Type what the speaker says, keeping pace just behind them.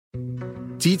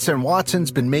Dietz and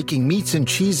Watson's been making meats and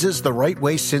cheeses the right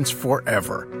way since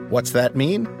forever. What's that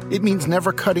mean? It means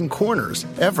never cutting corners,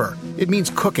 ever. It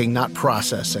means cooking, not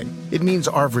processing. It means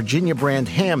our Virginia brand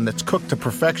ham that's cooked to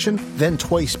perfection, then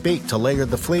twice baked to layer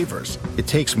the flavors. It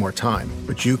takes more time,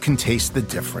 but you can taste the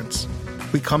difference.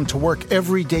 We come to work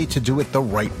every day to do it the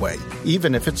right way,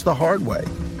 even if it's the hard way.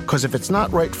 Because if it's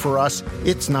not right for us,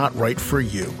 it's not right for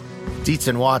you. Dietz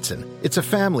and Watson, it's a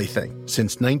family thing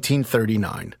since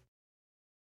 1939.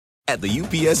 At the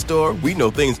UPS Store, we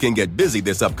know things can get busy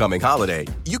this upcoming holiday.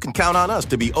 You can count on us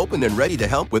to be open and ready to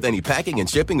help with any packing and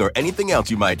shipping or anything else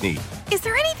you might need. Is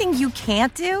there anything you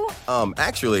can't do?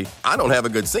 Actually, I don't have a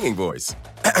good singing voice.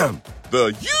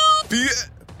 The UPS...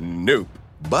 Nope.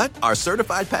 But our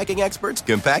certified packing experts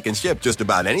can pack and ship just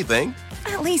about anything.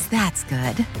 At least that's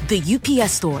good. The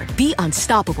UPS Store. Be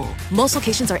unstoppable. Most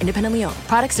locations are independently owned.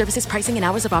 Product, services, pricing, and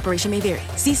hours of operation may vary.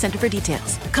 See Center for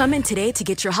details. Come in today to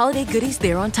get your holiday goodies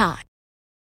there on time.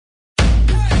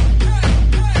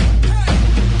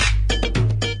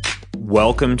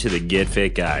 Welcome to the Get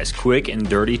Fit Guys, quick and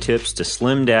dirty tips to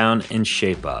slim down and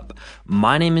shape up.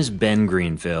 My name is Ben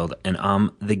Greenfield, and I'm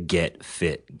the Get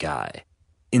Fit Guy.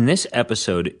 In this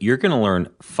episode, you're going to learn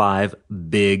 5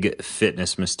 big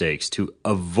fitness mistakes to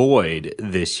avoid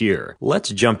this year. Let's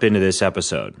jump into this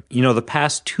episode. You know, the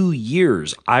past 2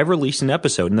 years, I've released an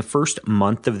episode in the first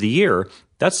month of the year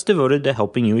that's devoted to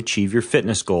helping you achieve your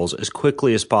fitness goals as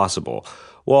quickly as possible,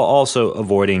 while also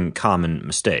avoiding common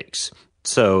mistakes.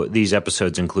 So these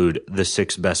episodes include the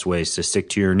 6 best ways to stick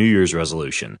to your New Year's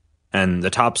resolution, and the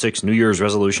top 6 New Year's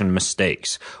resolution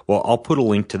mistakes. Well, I'll put a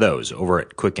link to those over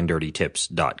at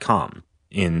quickanddirtytips.com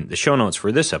in the show notes for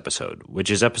this episode,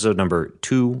 which is episode number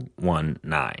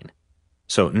 219.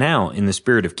 So now, in the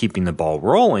spirit of keeping the ball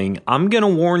rolling, I'm going to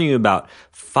warn you about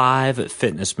 5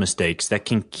 fitness mistakes that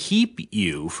can keep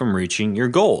you from reaching your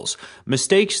goals.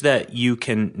 Mistakes that you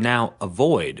can now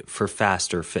avoid for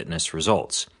faster fitness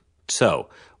results. So,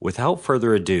 without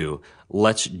further ado,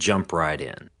 let's jump right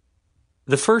in.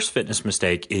 The first fitness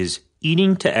mistake is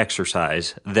eating to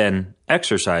exercise, then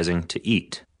exercising to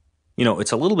eat. You know,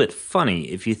 it's a little bit funny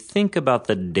if you think about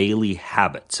the daily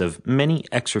habits of many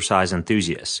exercise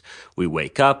enthusiasts. We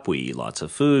wake up, we eat lots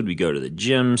of food, we go to the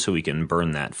gym so we can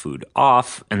burn that food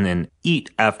off, and then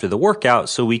eat after the workout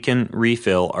so we can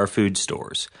refill our food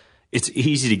stores. It's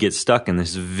easy to get stuck in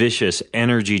this vicious,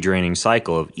 energy-draining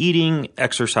cycle of eating,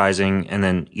 exercising, and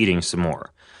then eating some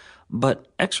more. But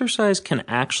exercise can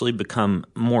actually become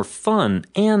more fun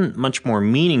and much more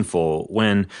meaningful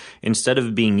when, instead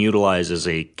of being utilized as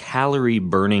a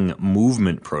calorie-burning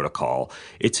movement protocol,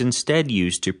 it's instead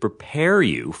used to prepare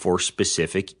you for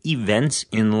specific events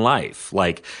in life,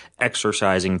 like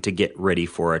exercising to get ready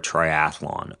for a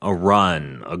triathlon, a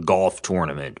run, a golf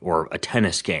tournament, or a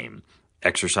tennis game.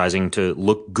 Exercising to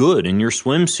look good in your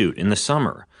swimsuit in the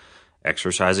summer.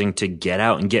 Exercising to get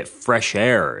out and get fresh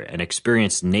air and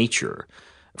experience nature.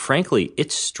 Frankly,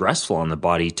 it's stressful on the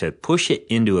body to push it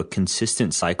into a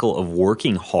consistent cycle of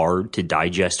working hard to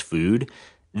digest food,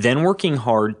 then working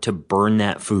hard to burn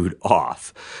that food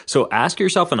off. So ask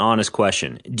yourself an honest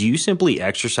question. Do you simply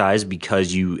exercise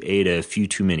because you ate a few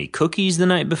too many cookies the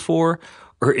night before?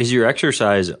 Or is your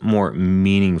exercise more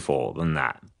meaningful than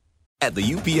that? At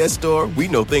the UPS Store, we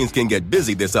know things can get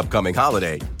busy this upcoming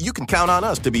holiday. You can count on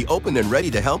us to be open and ready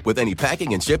to help with any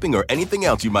packing and shipping or anything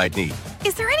else you might need.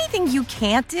 Is there anything you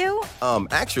can't do?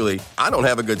 Actually, I don't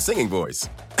have a good singing voice.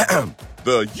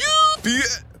 The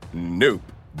UPS... Nope.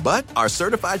 But our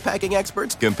certified packing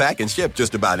experts can pack and ship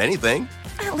just about anything.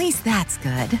 At least that's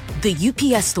good.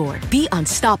 The UPS Store. Be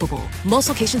unstoppable. Most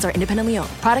locations are independently owned.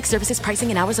 Product, services, pricing,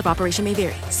 and hours of operation may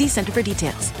vary. See Center for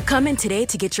details. Come in today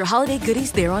to get your holiday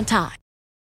goodies there on time.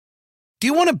 Do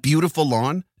you want a beautiful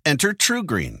lawn? Enter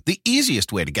TruGreen, the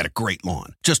easiest way to get a great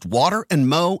lawn. Just water and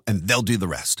mow, and they'll do the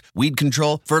rest. Weed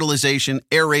control, fertilization,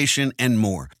 aeration, and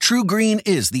more. TruGreen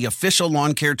is the official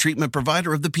lawn care treatment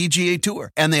provider of the PGA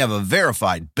Tour, and they have a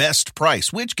verified best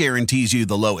price, which guarantees you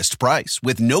the lowest price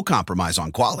with no compromise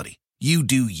on quality. You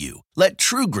do you. Let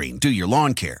TruGreen do your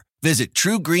lawn care. Visit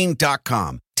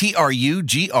TruGreen.com,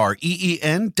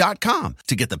 TruGreen.com,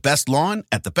 to get the best lawn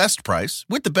at the best price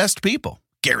with the best people.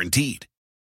 Guaranteed.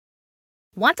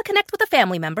 Want to connect with a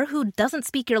family member who doesn't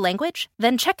speak your language?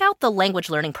 Then check out the language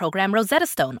learning program Rosetta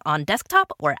Stone on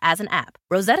desktop or as an app.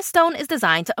 Rosetta Stone is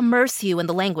designed to immerse you in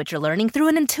the language you're learning through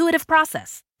an intuitive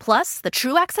process. Plus, the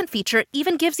True Accent feature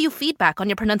even gives you feedback on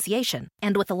your pronunciation.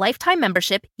 And with a lifetime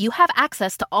membership, you have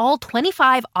access to all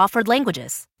 25 offered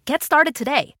languages. Get started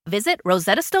today. Visit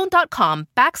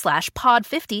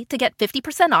rosettastone.com/pod50 to get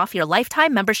 50% off your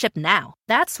lifetime membership now.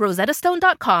 That's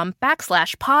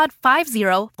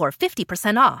rosettastone.com/pod50 for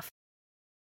 50% off.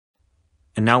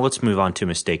 And now let's move on to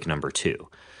mistake number 2.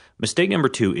 Mistake number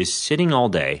 2 is sitting all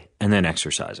day and then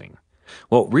exercising.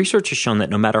 Well, research has shown that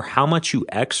no matter how much you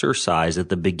exercise at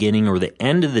the beginning or the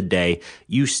end of the day,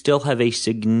 you still have a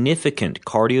significant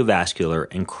cardiovascular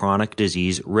and chronic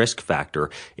disease risk factor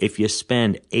if you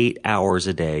spend 8 hours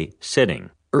a day sitting,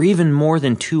 or even more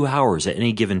than 2 hours at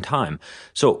any given time.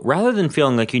 So rather than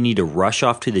feeling like you need to rush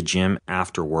off to the gym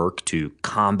after work to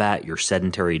combat your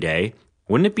sedentary day,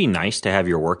 wouldn't it be nice to have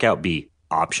your workout be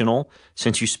optional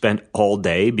since you spent all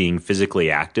day being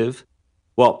physically active?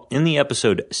 Well, in the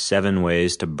episode 7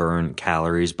 Ways to Burn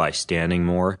Calories by Standing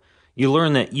More, you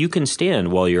learn that you can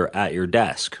stand while you're at your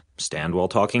desk, stand while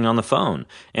talking on the phone,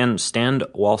 and stand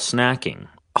while snacking,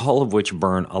 all of which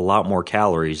burn a lot more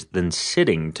calories than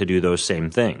sitting to do those same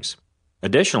things.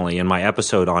 Additionally, in my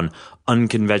episode on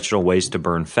unconventional ways to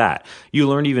burn fat, you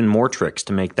learned even more tricks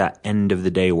to make that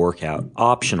end-of-the-day workout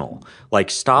optional, like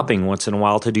stopping once in a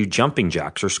while to do jumping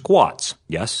jacks or squats,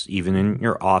 yes, even in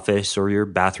your office or your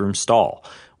bathroom stall,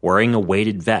 wearing a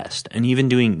weighted vest, and even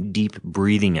doing deep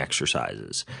breathing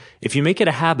exercises. If you make it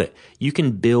a habit, you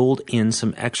can build in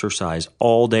some exercise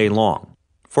all day long.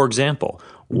 For example,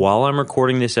 while I'm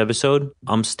recording this episode,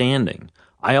 I'm standing.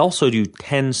 I also do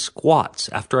 10 squats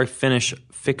after I finish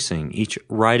fixing each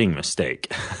writing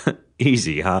mistake.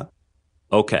 Easy, huh?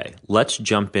 Okay, let's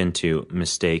jump into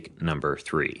mistake number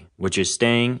 3, which is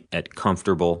staying at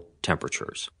comfortable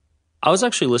temperatures. I was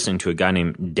actually listening to a guy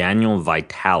named Daniel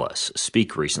Vitalis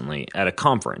speak recently at a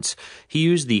conference. He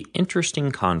used the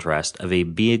interesting contrast of a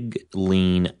big,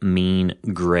 lean, mean,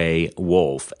 gray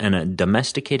wolf and a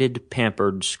domesticated,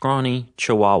 pampered, scrawny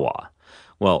chihuahua.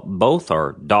 Well, both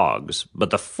are dogs, but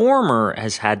the former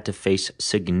has had to face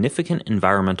significant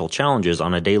environmental challenges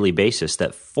on a daily basis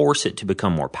that force it to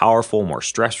become more powerful, more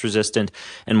stress-resistant,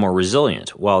 and more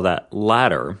resilient, while that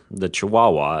latter, the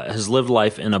Chihuahua, has lived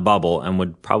life in a bubble and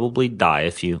would probably die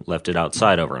if you left it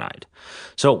outside overnight.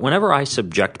 So whenever I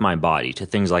subject my body to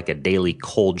things like a daily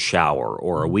cold shower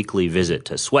or a weekly visit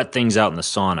to sweat things out in the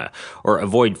sauna, or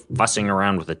avoid fussing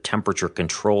around with the temperature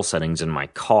control settings in my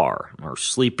car, or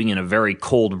sleeping in a very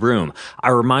cold room, I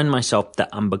remind myself that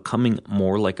I'm becoming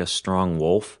more like a strong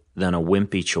wolf than a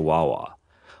wimpy chihuahua.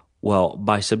 Well,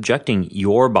 by subjecting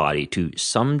your body to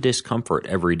some discomfort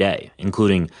every day,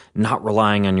 including not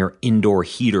relying on your indoor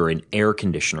heater and air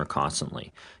conditioner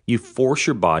constantly, you force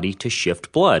your body to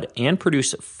shift blood and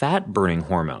produce fat-burning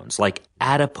hormones like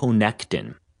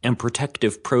adiponectin and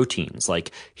protective proteins like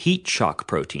heat shock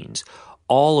proteins,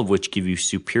 all of which give you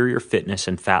superior fitness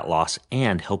and fat loss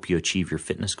and help you achieve your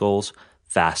fitness goals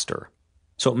faster.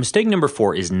 So mistake number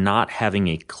 4 is not having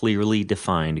a clearly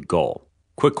defined goal.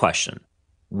 Quick question.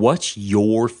 What's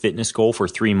your fitness goal for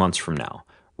 3 months from now?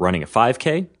 Running a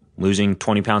 5K? Losing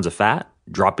 20 pounds of fat?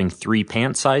 Dropping 3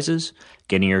 pant sizes?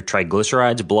 Getting your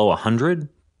triglycerides below 100?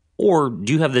 Or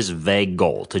do you have this vague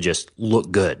goal to just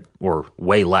look good or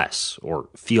weigh less or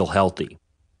feel healthy?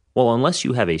 Well, unless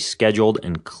you have a scheduled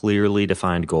and clearly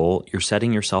defined goal, you're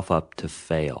setting yourself up to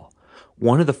fail.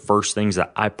 One of the first things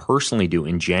that I personally do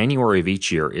in January of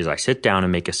each year is I sit down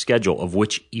and make a schedule of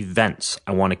which events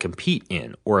I want to compete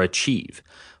in or achieve.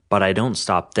 But I don't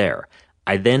stop there.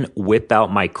 I then whip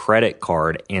out my credit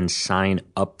card and sign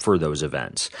up for those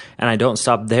events. And I don't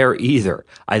stop there either.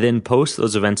 I then post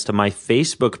those events to my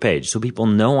Facebook page so people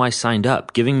know I signed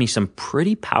up, giving me some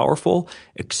pretty powerful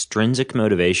extrinsic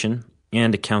motivation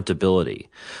and accountability.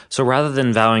 So rather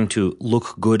than vowing to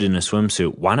look good in a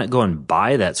swimsuit, why not go and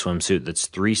buy that swimsuit that's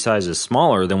 3 sizes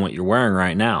smaller than what you're wearing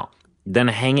right now? Then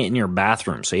hang it in your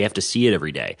bathroom so you have to see it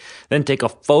every day. Then take a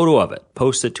photo of it,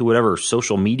 post it to whatever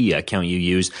social media account you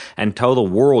use, and tell the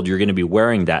world you're going to be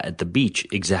wearing that at the beach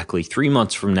exactly 3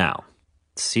 months from now.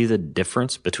 See the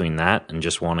difference between that and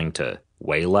just wanting to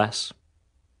weigh less?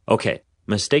 Okay,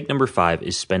 mistake number 5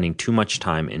 is spending too much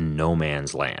time in no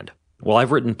man's land. Well,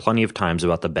 I've written plenty of times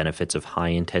about the benefits of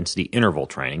high-intensity interval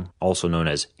training, also known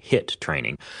as HIIT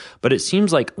training, but it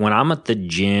seems like when I'm at the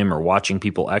gym or watching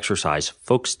people exercise,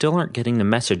 folks still aren't getting the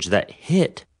message that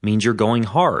HIIT means you're going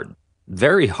hard,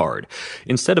 very hard.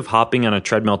 Instead of hopping on a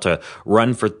treadmill to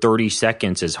run for 30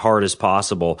 seconds as hard as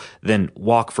possible, then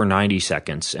walk for 90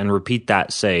 seconds and repeat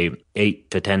that, say,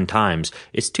 8 to 10 times,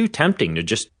 it's too tempting to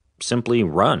just simply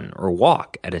run or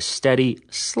walk at a steady,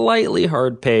 slightly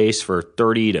hard pace for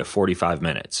 30 to 45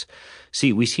 minutes.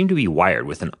 See, we seem to be wired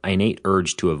with an innate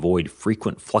urge to avoid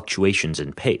frequent fluctuations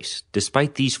in pace,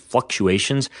 despite these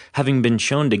fluctuations having been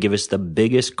shown to give us the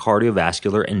biggest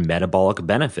cardiovascular and metabolic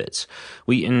benefits.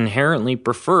 We inherently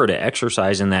prefer to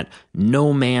exercise in that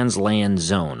no man's land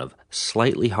zone of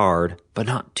slightly hard, but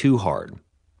not too hard.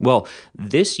 Well,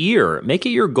 this year, make it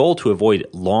your goal to avoid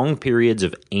long periods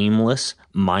of aimless,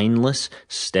 mindless,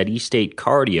 steady-state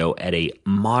cardio at a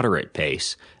moderate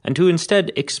pace, and to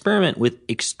instead experiment with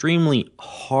extremely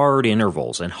hard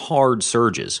intervals and hard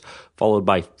surges, followed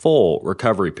by full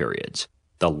recovery periods.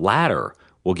 The latter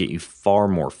will get you far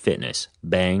more fitness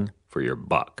bang for your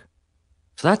buck.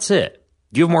 So that's it.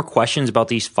 Do you have more questions about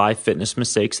these 5 fitness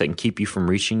mistakes that can keep you from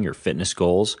reaching your fitness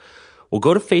goals? Well,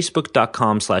 go to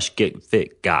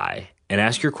facebook.com/getfitguy and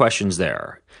ask your questions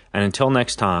there. And until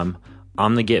next time,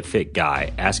 I'm the Get Fit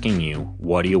Guy asking you,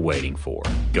 what are you waiting for?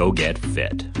 Go get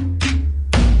fit.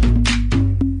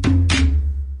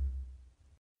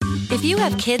 If you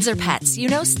have kids or pets, you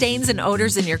know stains and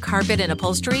odors in your carpet and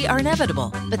upholstery are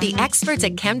inevitable, but the experts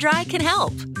at ChemDry can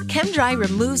help. ChemDry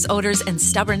removes odors and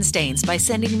stubborn stains by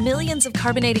sending millions of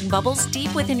carbonating bubbles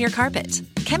deep within your carpet.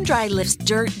 ChemDry lifts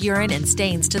dirt, urine, and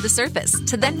stains to the surface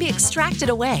to then be extracted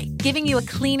away, giving you a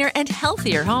cleaner and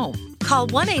healthier home. Call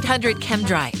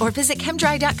 1-800-ChemDry or visit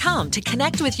ChemDry.com to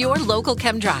connect with your local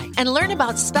ChemDry and learn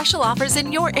about special offers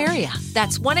in your area.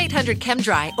 That's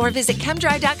 1-800-ChemDry or visit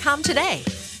ChemDry.com today.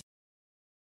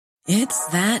 It's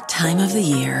that time of the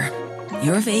year.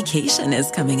 Your vacation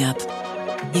is coming up.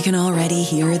 You can already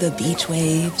hear the beach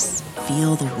waves,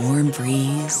 feel the warm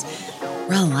breeze,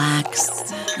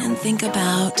 relax, and think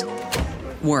about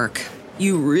work.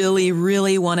 You really,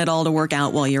 really want it all to work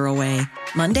out while you're away.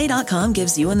 Monday.com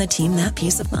gives you and the team that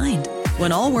peace of mind.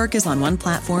 When all work is on one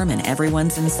platform and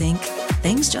everyone's in sync,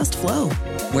 things just flow.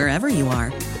 Wherever you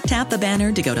are, tap the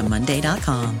banner to go to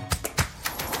Monday.com.